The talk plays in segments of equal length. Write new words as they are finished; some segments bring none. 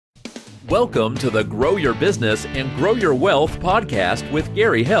Welcome to the Grow Your Business and Grow Your Wealth podcast with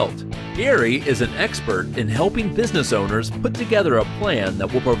Gary Helt. Gary is an expert in helping business owners put together a plan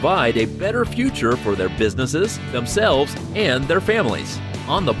that will provide a better future for their businesses, themselves, and their families.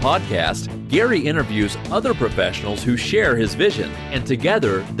 On the podcast, Gary interviews other professionals who share his vision, and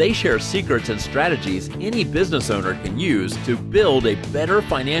together they share secrets and strategies any business owner can use to build a better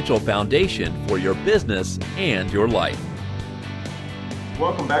financial foundation for your business and your life.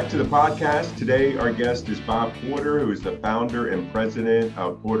 Welcome back to the podcast. Today, our guest is Bob Porter, who is the founder and president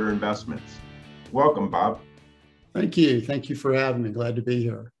of Porter Investments. Welcome, Bob. Thank you. Thank you for having me. Glad to be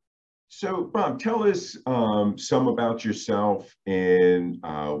here. So, Bob, tell us some about yourself and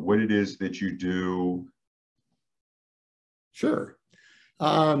what it is that you do. Sure.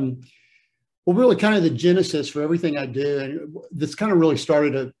 Well, really kind of the genesis for everything I do, and this kind of really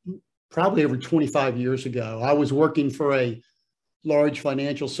started probably over 25 years ago. I was working for a large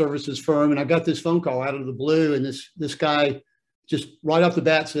financial services firm, and I got this phone call out of the blue, and this guy just right off the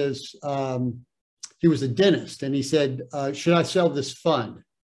bat says, he was a dentist, and he said, should I sell this fund?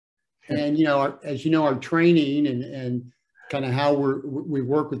 And, as you know, our training and kind of how we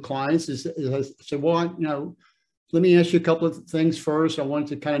work with clients is I said, well, let me ask you a couple of things first. I wanted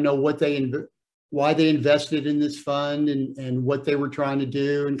to kind of know why they invested in this fund and what they were trying to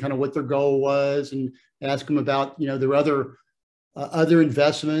do and kind of what their goal was, and ask them about, their other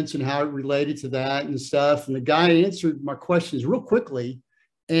investments and how it related to that and stuff. And the guy answered my questions real quickly.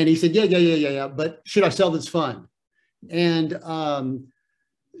 And he said, yeah. But should I sell this fund? And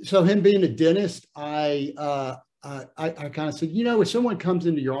so him being a dentist, I kind of said, if someone comes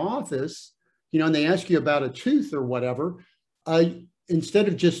into your office, and they ask you about a tooth or whatever, instead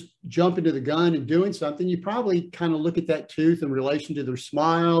of just jumping to the gun and doing something, you probably kind of look at that tooth in relation to their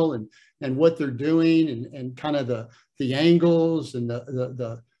smile and what they're doing and kind of the angles and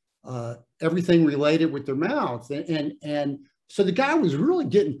the everything related with their mouth. And so the guy was really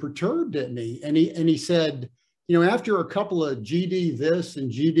getting perturbed at me. And he said, after a couple of GD this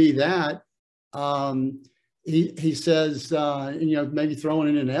and GD that, he says, maybe throwing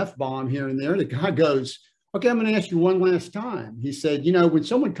in an F-bomb here and there, the guy goes, okay, I'm going to ask you one last time. He said, when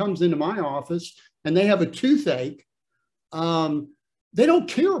someone comes into my office and they have a toothache, they don't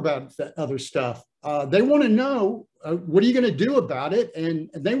care about that other stuff. They want to know, what are you going to do about it? And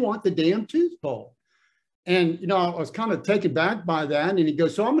they want the damn tooth pulled. And, I was kind of taken back by that. And he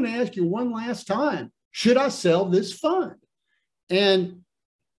goes, so I'm going to ask you one last time, should I sell this fund? And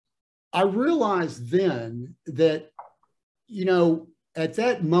I realized then that, at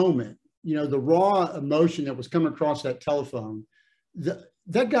that moment, the raw emotion that was coming across that telephone,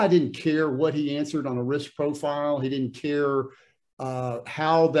 that guy didn't care what he answered on a risk profile. He didn't care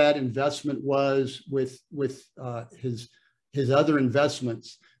how that investment was with his other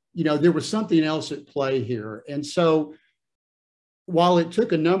investments. There was something else at play here. And so while it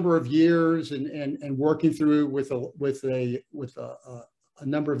took a number of years and working through with a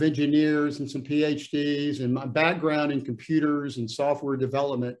number of engineers and some PhDs and my background in computers and software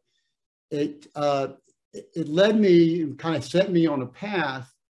development, it led me, kind of set me on a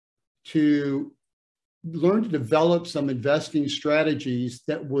path to learn to develop some investing strategies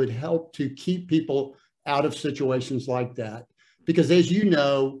that would help to keep people out of situations like that. Because as you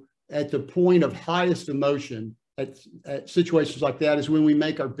know, at the point of highest emotion, at situations like that is when we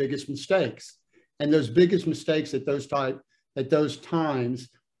make our biggest mistakes. And those biggest mistakes at those times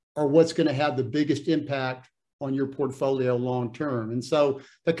are what's going to have the biggest impact on your portfolio long term. And so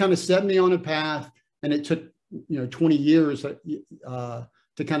that kind of set me on a path, and it took 20 years to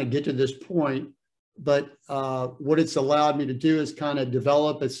kind of get to this point. But what it's allowed me to do is kind of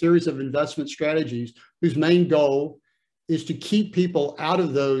develop a series of investment strategies whose main goal is to keep people out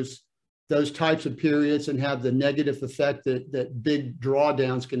of those types of periods and have the negative effect that big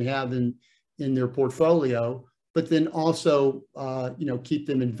drawdowns can have in their portfolio, but then also keep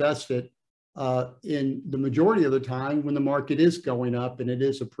them invested in the majority of the time when the market is going up and it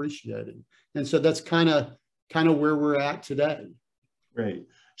is appreciating. And so that's kind of where we're at today. Right.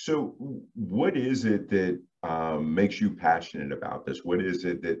 So what is it that makes you passionate about this? What is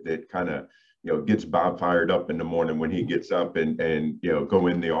it that kind of, gets Bob fired up in the morning when he gets up and go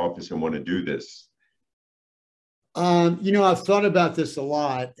in the office and want to do this? I've thought about this a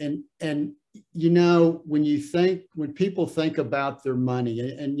lot, and when people think about their money,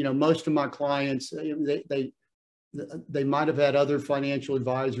 and most of my clients, they might have had other financial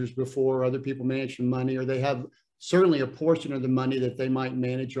advisors before, other people managing money, or they have certainly a portion of the money that they might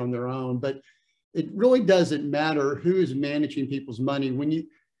manage on their own. But it really doesn't matter who is managing people's money.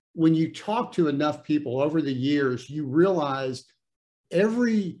 When you talk to enough people over the years, you realize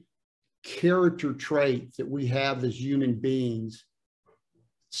every character trait that we have as human beings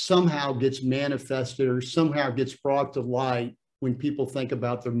somehow gets manifested or somehow gets brought to light when people think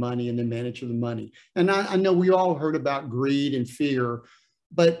about their money and the manage of the money. And I know we all heard about greed and fear,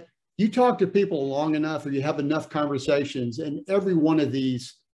 but you talk to people long enough or you have enough conversations, and every one of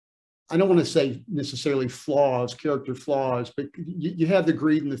these, I don't want to say necessarily flaws, character flaws, but you have the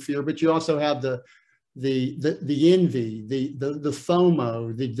greed and the fear, but you also have the envy, the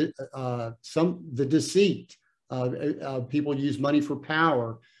FOMO, the deceit. People use money for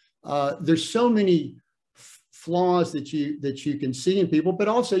power. There's so many flaws that you can see in people, but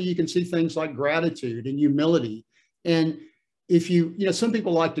also you can see things like gratitude and humility. And if some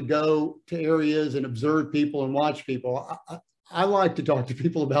people like to go to areas and observe people and watch people. I like to talk to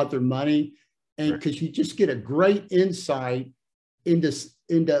people about their money, and because you just get a great insight into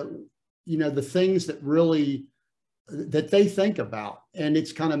the things that they think about, and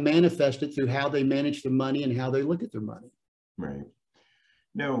it's kind of manifested through how they manage their money and how they look at their money. Right.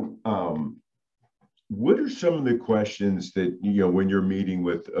 Now, what are some of the questions that, when you're meeting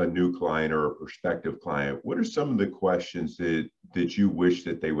with a new client or a prospective client, what are some of the questions that you wish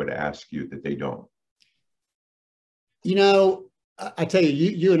that they would ask you that they don't? I tell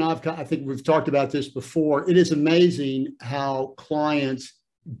you and I think we've talked about this before. It is amazing how clients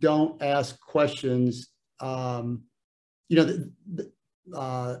don't ask questions. You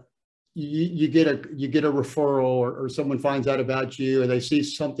get a referral or someone finds out about you, or they see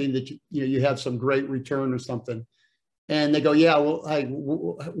something that you have some great return or something, and they go, yeah, well, hey,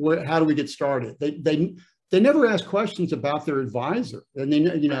 how do we get started? They never ask questions about their advisor, and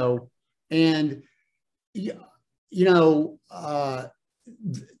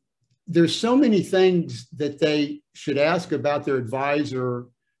there's so many things that they should ask about their advisor,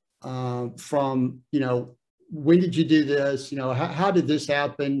 from when did you do this? How did this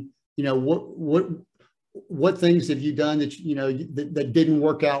happen? What things have you done that didn't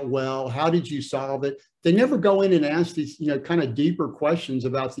work out well? How did you solve it? They never go in and ask these kind of deeper questions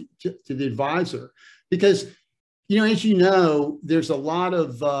about to the advisor, because as there's a lot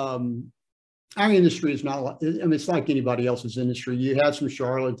of our industry is not. It's like anybody else's industry. You have some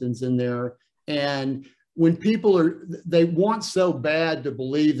charlatans in there, and when people they want so bad to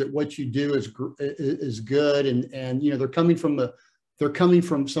believe that what you do is good, and they're coming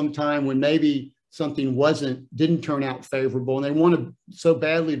from some time when maybe something didn't turn out favorable, and they want so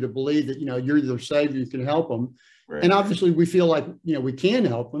badly to believe that you're their savior, you can help them. Right. And obviously we feel like we can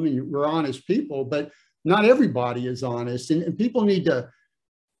help them, and we're honest people, but not everybody is honest, and people need to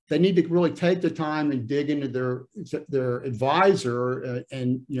really take the time and dig into their advisor,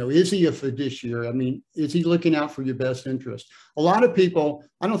 and is he a fiduciary? I mean, is he looking out for your best interest? A lot of people,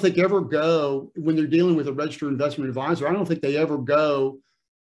 I don't think, ever go, when they're dealing with a registered investment advisor, I don't think they ever go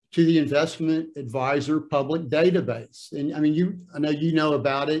to the investment advisor public database. And I mean, I know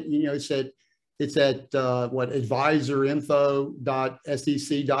about it. It's at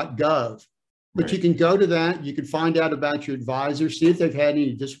advisorinfo.sec.gov. But right. You can go to that. You can find out about your advisor, see if they've had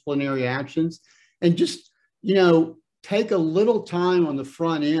any disciplinary actions, and just, take a little time on the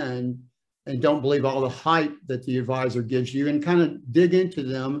front end and don't believe all the hype that the advisor gives you, and kind of dig into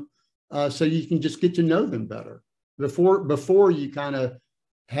them, so you can just get to know them better before you kind of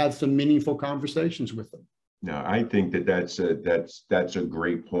have some meaningful conversations with them. No, I think that's a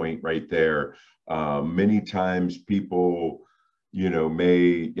great point right there. Many times people,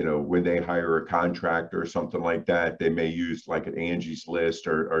 when they hire a contractor or something like that, they may use like an Angie's List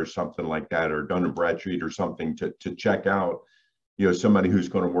or something like that, or Dun & Bradstreet or something to check out, somebody who's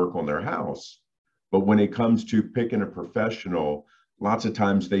going to work on their house. But when it comes to picking a professional, lots of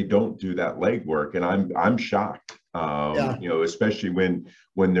times they don't do that legwork, and I'm shocked. Especially when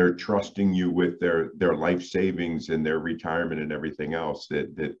they're trusting you with their life savings and their retirement and everything else,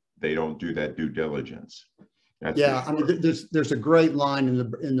 that they don't do that due diligence. That's sure. I mean, there's a great line in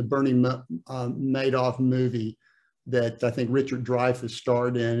the Bernie Madoff movie that I think Richard Dreyfuss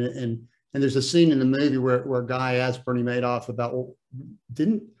starred in, and there's a scene in the movie where a guy asked Bernie Madoff about, well,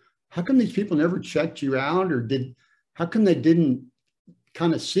 how come these people never checked you out, or how come they didn't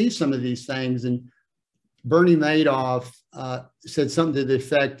kind of see some of these things? And Bernie Madoff said something to the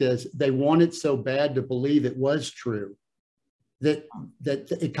effect as, they wanted so bad to believe it was true that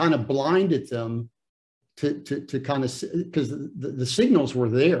it kind of blinded them to kind of, because the signals were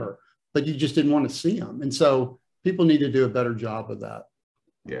there, but you just didn't want to see them. And so people need to do a better job of that.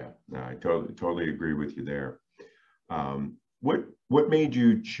 Yeah, no, I totally agree with you there. What made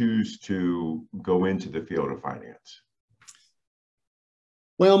you choose to go into the field of finance?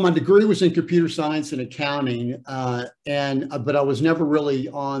 Well, my degree was in computer science and accounting, but I was never really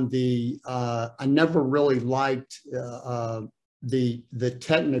on the. I never really liked the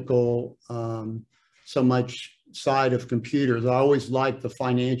technical so much side of computers. I always liked the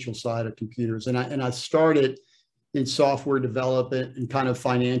financial side of computers, and I started in software development and kind of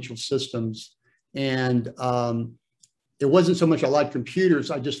financial systems. And it wasn't so much I liked computers;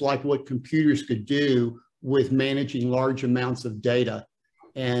 I just liked what computers could do with managing large amounts of data.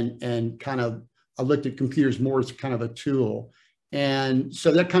 And kind of, I looked at computers more as kind of a tool. And so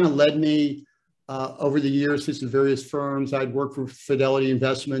that kind of led me over the years to various firms. I'd worked for Fidelity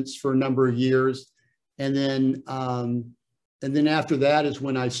Investments for a number of years. And then after that is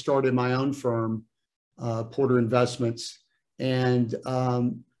when I started my own firm, Porter Investments. And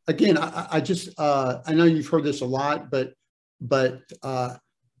again, I know you've heard this a lot, but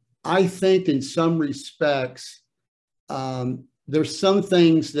I think in some respects, there's some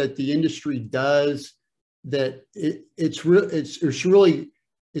things that the industry does that it's really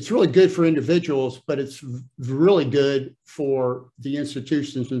good for individuals, but it's really good for the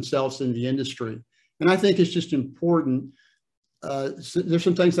institutions themselves in the industry. And I think it's just important. So there's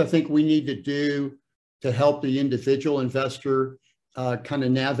some things I think we need to do to help the individual investor kind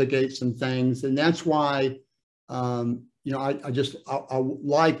of navigate some things. And that's why, I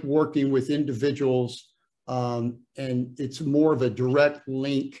like working with individuals. And it's more of a direct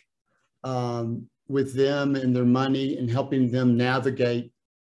link with them and their money and helping them navigate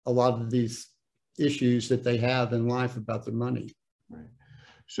a lot of these issues that they have in life about their money. Right.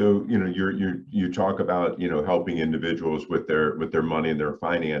 So, you talk about, helping individuals with their money and their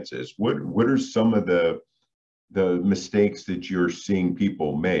finances. What are some of the mistakes that you're seeing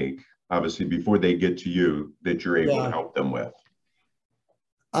people make, obviously, before they get to you, that you're able to help them with?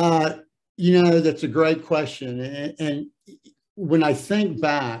 That's a great question. And when I think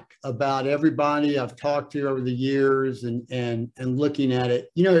back about everybody I've talked to over the years and looking at it,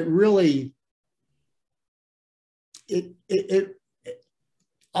 it really,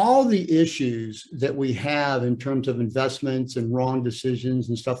 all the issues that we have in terms of investments and wrong decisions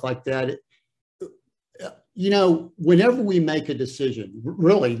and stuff like that, whenever we make a decision,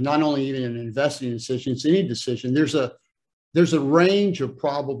 really, not only even an investing decision, it's any decision, there's a range of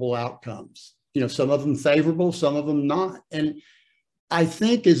probable outcomes, some of them favorable, some of them not. And I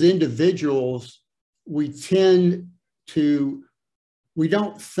think as individuals, we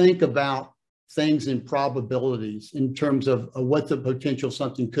don't think about things in probabilities in terms of what the potential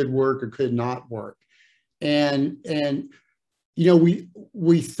something could work or could not work. And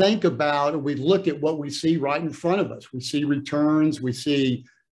we think about, or we look at what we see right in front of us. We see returns, we see,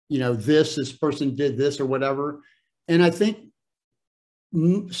 this person did this or whatever. And I think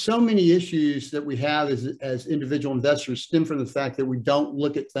so many issues that we have as individual investors stem from the fact that we don't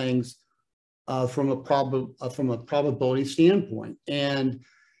look at things from a probability standpoint. And,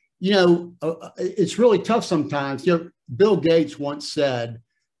 it's really tough sometimes. Bill Gates once said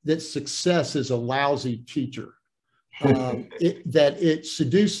that success is a lousy teacher, that it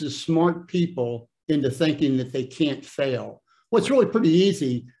seduces smart people into thinking that they can't fail. Well, it's really pretty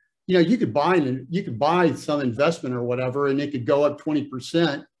easy. You could buy some investment or whatever, and it could go up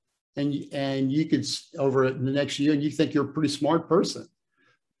 20%, and you could over the next year, and you think you're a pretty smart person.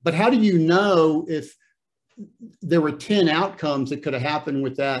 But how do you know if there were 10 outcomes that could have happened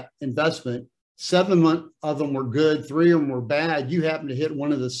with that investment? 7 of them were good, 3 of them were bad. You happen to hit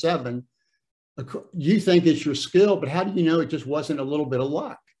one of the 7. You think it's your skill, but how do you know it just wasn't a little bit of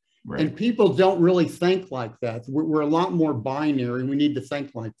luck? Right. And people don't really think like that. We're a lot more binary, and we need to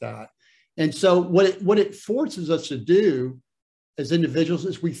think like that. And so what it forces us to do as individuals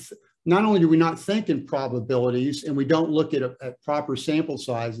is not only do we not think in probabilities, and we don't look at proper sample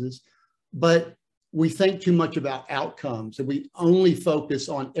sizes, but we think too much about outcomes, and we only focus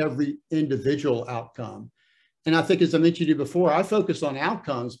on every individual outcome. And I think, as I mentioned to you before, I focus on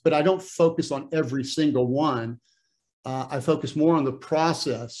outcomes, but I don't focus on every single one. I focus more on the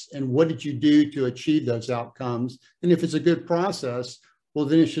process and what did you do to achieve those outcomes. And if it's a good process, well,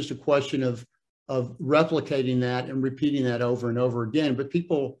 then it's just a question of replicating that and repeating that over and over again. But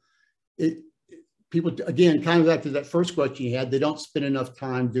people, again, kind of back to that first question you had, they don't spend enough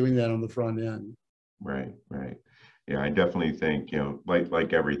time doing that on the front end. Right. Yeah, I definitely think,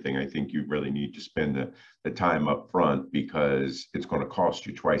 like everything, I think you really need to spend the time up front, because it's going to cost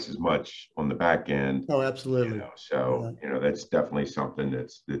you twice as much on the back end. Oh, absolutely. So, that's definitely something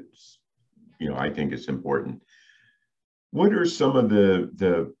that's I think it's important. What are some of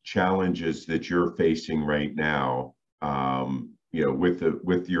the challenges that you're facing right now,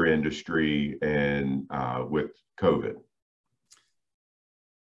 with your industry and with COVID?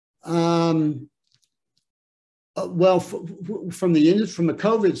 Um, well, from the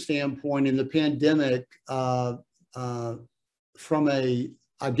COVID standpoint in the pandemic, from a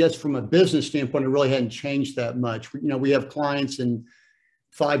business standpoint, it really hadn't changed that much. We have clients in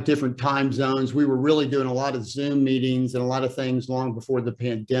 5 different time zones. We were really doing a lot of Zoom meetings and a lot of things long before the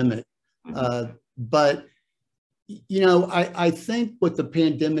pandemic. But I think what the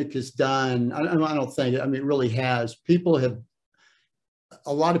pandemic has done, I don't think, I mean, it really has.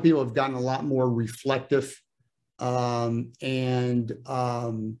 A lot of people have gotten a lot more reflective, and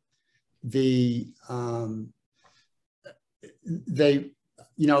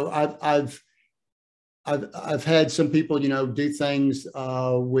I've had some people, do things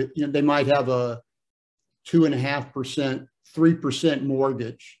with, they might have a 2.5%, 3%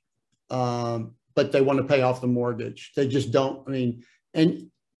 mortgage, but they want to pay off the mortgage. They just don't. I mean, and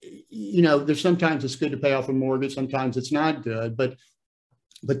there's sometimes it's good to pay off a mortgage, sometimes it's not good. But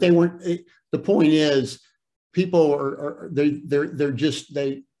they weren't. The point is, people they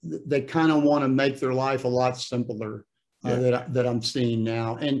kind of want to make their life a lot simpler. That I'm seeing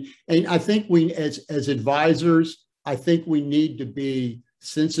now, and I think we as advisors, I think we need to be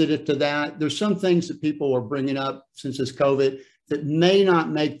sensitive to that. There's some things that people are bringing up since this COVID that may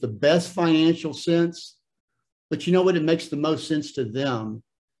not make the best financial sense, but you know what? It makes the most sense to them,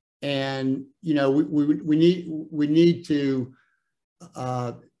 and we need to.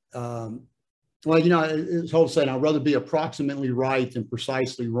 Well, it's whole saying, I'd rather be approximately right than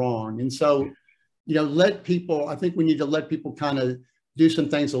precisely wrong, and so. I think we need to let people kind of do some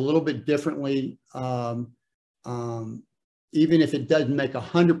things a little bit differently, even if it doesn't make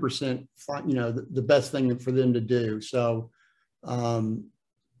 100%, the best thing for them to do. So, like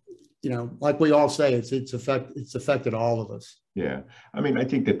we all say, it's affected all of us. Yeah. I mean, I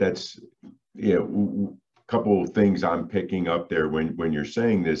think that's, a couple of things I'm picking up there when you're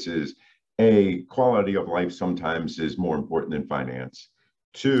saying this is, A, quality of life sometimes is more important than finance.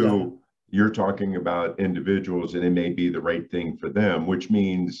 2, you're talking about individuals and it may be the right thing for them, which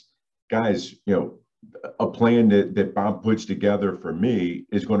means, guys, a plan that Bob puts together for me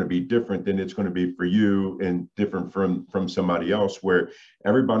is going to be different than it's going to be for you, and different from somebody else, where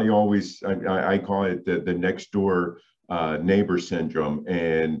everybody always, I call it the next door neighbor syndrome,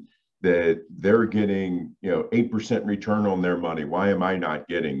 and that they're getting 8% return on their money. Why am I not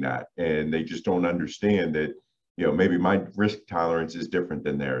getting that? And they just don't understand that maybe my risk tolerance is different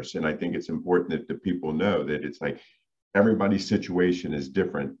than theirs. And I think it's important that the people know that it's like everybody's situation is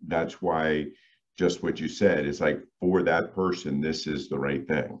different. That's why just what you said is like, for that person, this is the right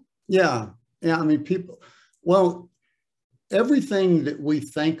thing. Yeah. I mean, everything that we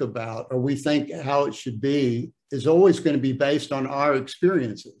think about or we think how it should be is always going to be based on our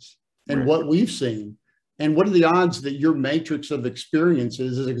experiences and what we've seen. And what are the odds that your matrix of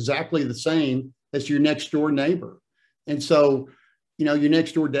experiences is exactly the same as your next door neighbor? And so, your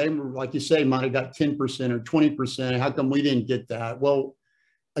next door neighbor, like you say, might have got 10% or 20%. How come we didn't get that? Well,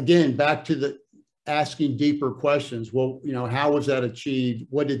 again, back to the asking deeper questions. Well, how was that achieved?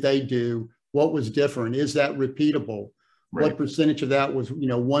 What did they do? What was different? Is that repeatable? Right. What percentage of that was,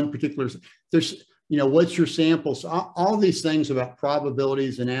 one particular, what's your sample? So all these things about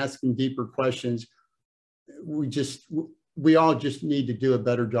probabilities and asking deeper questions, we all just need to do a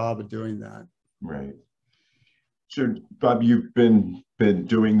better job of doing that. Right. So, Bob, you've been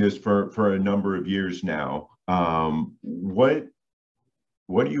doing this for a number of years now. What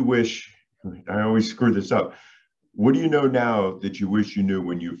do you wish? I always screw this up. What do you know now that you wish you knew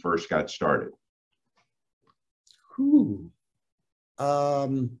when you first got started?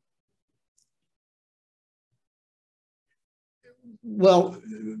 Well,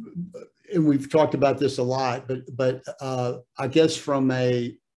 and we've talked about this a lot, but I guess from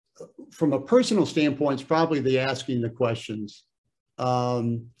a personal standpoint, it's probably the asking the questions.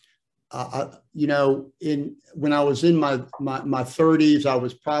 When I was in my 30s, I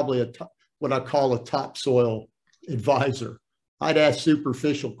was probably what I call a topsoil advisor. I'd ask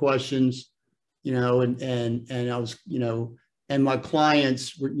superficial questions, and I was, and my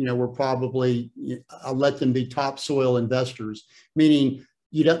clients were probably, I let them be topsoil investors, meaning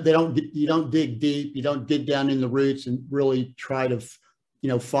you don't dig deep, you don't get down in the roots and really try to,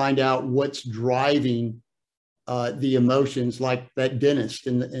 find out what's driving the emotions, like that dentist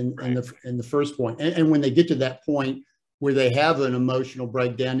in the first point. And when they get to that point where they have an emotional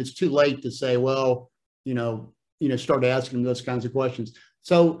breakdown, it's too late to say, well, start asking them those kinds of questions.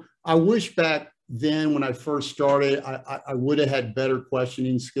 So I wish back then when I first started, I would have had better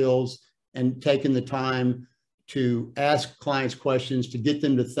questioning skills and taken the time to ask clients questions to get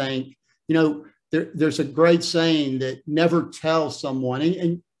them to think. There's a great saying that never tell someone,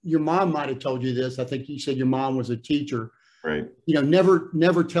 and your mom might have told you this. I think you said your mom was a teacher. Right.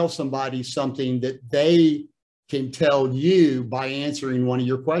 Never tell somebody something that they can tell you by answering one of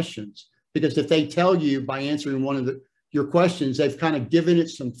your questions. Because if they tell you by answering one of your questions, they've kind of given it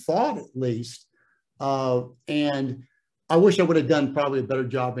some thought at least. And I wish I would have done probably a better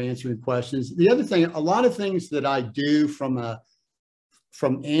job answering questions. The other thing, a lot of things that I do from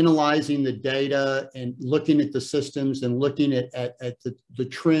analyzing the data and looking at the systems and looking at the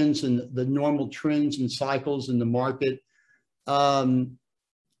trends and the normal trends and cycles in the market.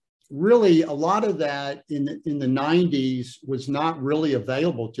 Really, a lot of that in the 90s was not really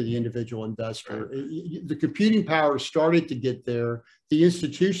available to the individual investor. The computing power started to get there. The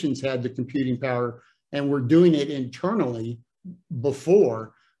institutions had the computing power and were doing it internally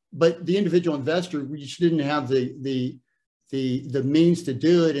before, but the individual investor, we just didn't have the means to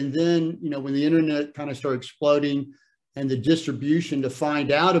do it. And then, when the internet kind of started exploding and the distribution to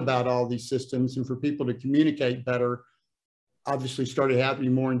find out about all these systems and for people to communicate better, obviously started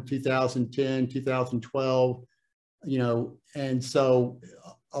happening more in 2010, 2012, and so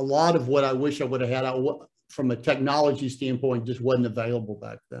a lot of what I wish I would have had from a technology standpoint just wasn't available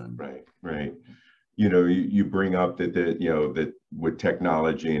back then. Right. You bring up that with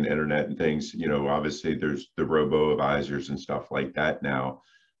technology and internet and things, obviously there's the robo-advisors and stuff like that now.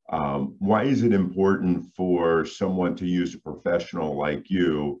 Why is it important for someone to use a professional like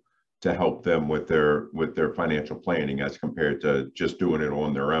you to help them with their financial planning as compared to just doing it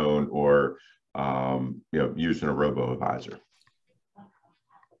on their own or using a robo-advisor?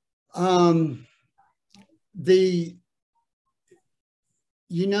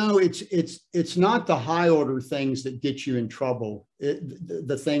 It's not the high order things that get you in trouble.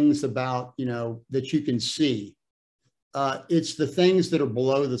 The things about that you can see. It's the things that are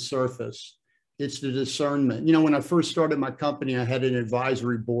below the surface. It's the discernment. When I first started my company, I had an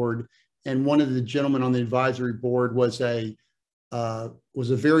advisory board, and one of the gentlemen on the advisory board was a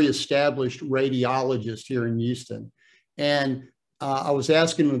very established radiologist here in Houston. And I was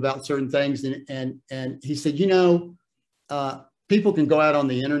asking him about certain things, and he said, people can go out on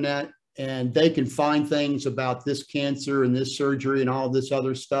the internet and they can find things about this cancer and this surgery and all this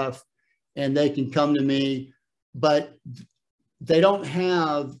other stuff, and they can come to me, but they don't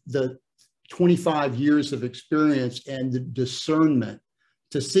have the 25 years of experience and the discernment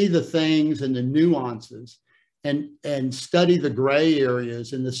to see the things and the nuances and study the gray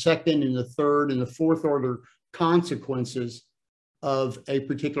areas and the second and the third and the fourth order consequences of a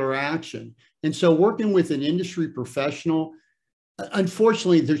particular action. And so working with an industry professional,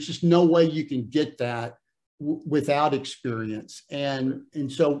 unfortunately, there's just no way you can get that without experience. And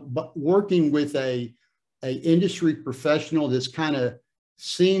so but working with a industry professional that's kind of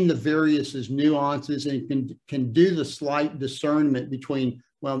seeing the various nuances and can do the slight discernment between,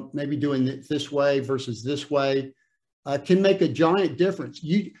 well, maybe doing it this way versus this way, can make a giant difference.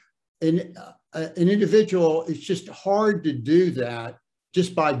 An individual, it's just hard to do that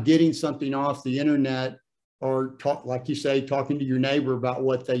just by getting something off the internet or like you say, talking to your neighbor about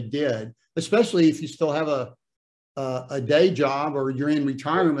what they did, especially if you still have a day job or you're in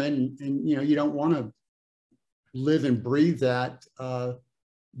retirement and you don't want to live and breathe that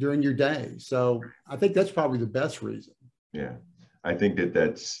during your day. So I think that's probably the best reason. Yeah, I think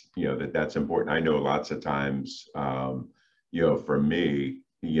that's that's important. I know lots of times, for me,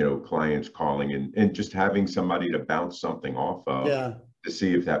 clients calling and just having somebody to bounce something off of to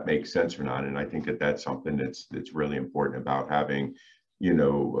see if that makes sense or not. And I think that's something that's really important about having,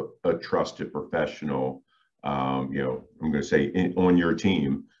 a trusted professional, I'm going to say on your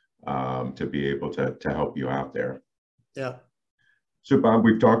team to be able to help you out there. Yeah. So Bob,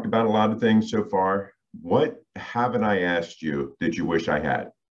 we've talked about a lot of things so far. What haven't I asked you that you wish I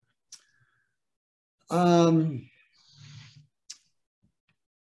had?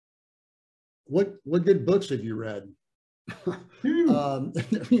 What good books have you read?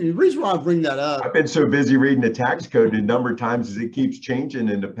 The reason why I bring that up, I've been so busy reading the tax code a number of times as it keeps changing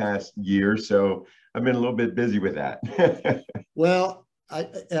in the past year. So I've been a little bit busy with that. Well,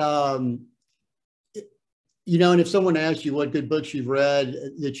 and if someone asked you what good books you've read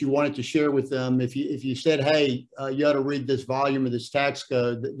that you wanted to share with them, if you said, hey, you ought to read this volume of this tax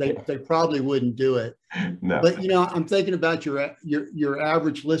code, they probably wouldn't do it. No. But, I'm thinking about your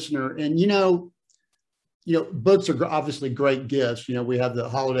average listener, and, books are obviously great gifts. We have the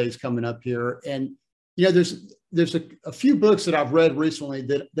holidays coming up here, and, there's a few books that I've read recently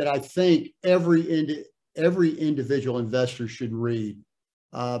that I think every individual investor should read.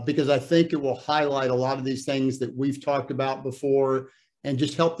 Because I think it will highlight a lot of these things that we've talked about before and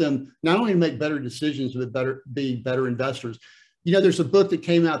just help them not only make better decisions, but be better investors. there's a book that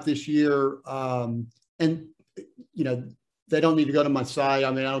came out this year, and they don't need to go to my site.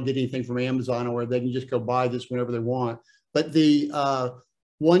 I mean, I don't get anything from Amazon, or they can just go buy this whenever they want. But the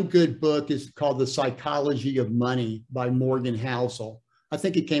one good book is called The Psychology of Money by Morgan Housel. I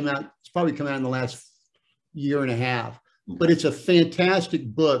think it's probably come out in the last year and a half, but it's a fantastic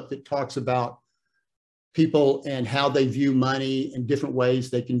book that talks about people and how they view money and different ways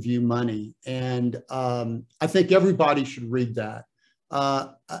they can view money. And I think everybody should read that.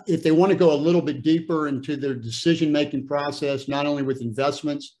 If they want to go a little bit deeper into their decision-making process, not only with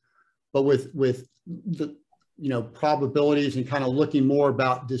investments, but with the probabilities and kind of looking more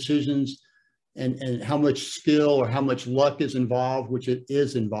about decisions and how much skill or how much luck is involved, which it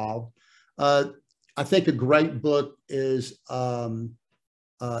is involved. I think a great book is,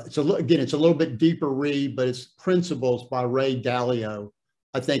 it's a little bit deeper read, but it's Principles by Ray Dalio.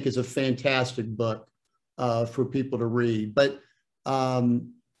 I think is a fantastic book for people to read. But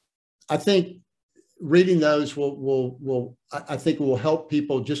I think reading those will help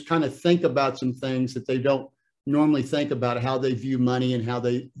people just kind of think about some things that they don't normally think about, how they view money and how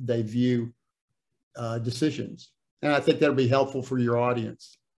they view decisions. And I think that'll be helpful for your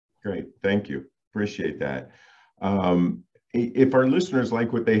audience. Great. Thank you. Appreciate that. If our listeners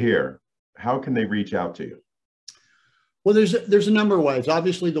like what they hear, how can they reach out to you? Well, there's a number of ways.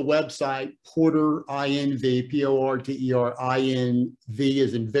 Obviously, the website, Porter, INV, PORTER, INV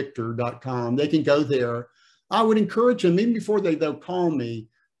as in Victor.com. They can go there. I would encourage them, even before they'll call me,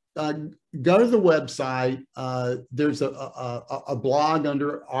 go to the website. There's a blog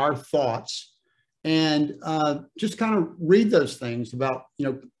under Our Thoughts, and just kind of read those things about,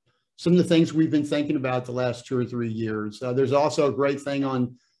 some of the things we've been thinking about the last 2 or 3 years. There's also a great thing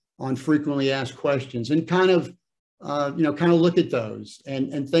on frequently asked questions, and kind of look at those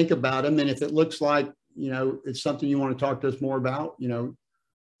and think about them. And if it looks like, it's something you want to talk to us more about,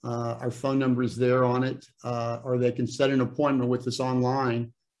 our phone number is there on it, or they can set an appointment with us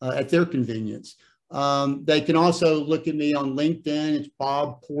online at their convenience. They can also look at me on LinkedIn. It's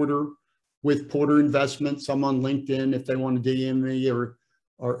Bob Porter with Porter Investments. I'm on LinkedIn if they want to DM me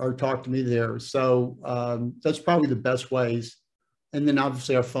or talk to me there. So that's probably the best ways. And then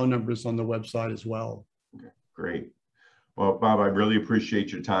obviously our phone number is on the website as well. Okay, great. Well, Bob, I really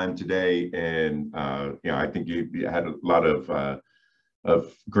appreciate your time today. And, I think you had a lot of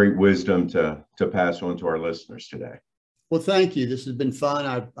great wisdom to pass on to our listeners today. Well, thank you. This has been fun.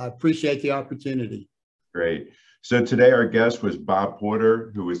 I appreciate the opportunity. Great. So today our guest was Bob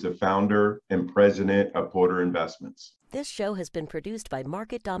Porter, who is the founder and president of Porter Investments. This show has been produced by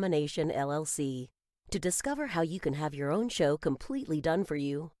Market Domination, LLC. To discover how you can have your own show completely done for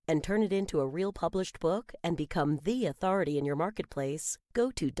you and turn it into a real published book and become the authority in your marketplace,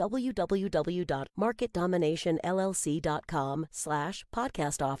 go to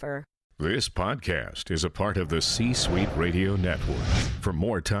www.marketdominationllc.com/podcast offer. This podcast is a part of the C-Suite Radio Network. For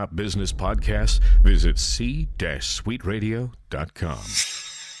more top business podcasts, visit c-suiteradio.com.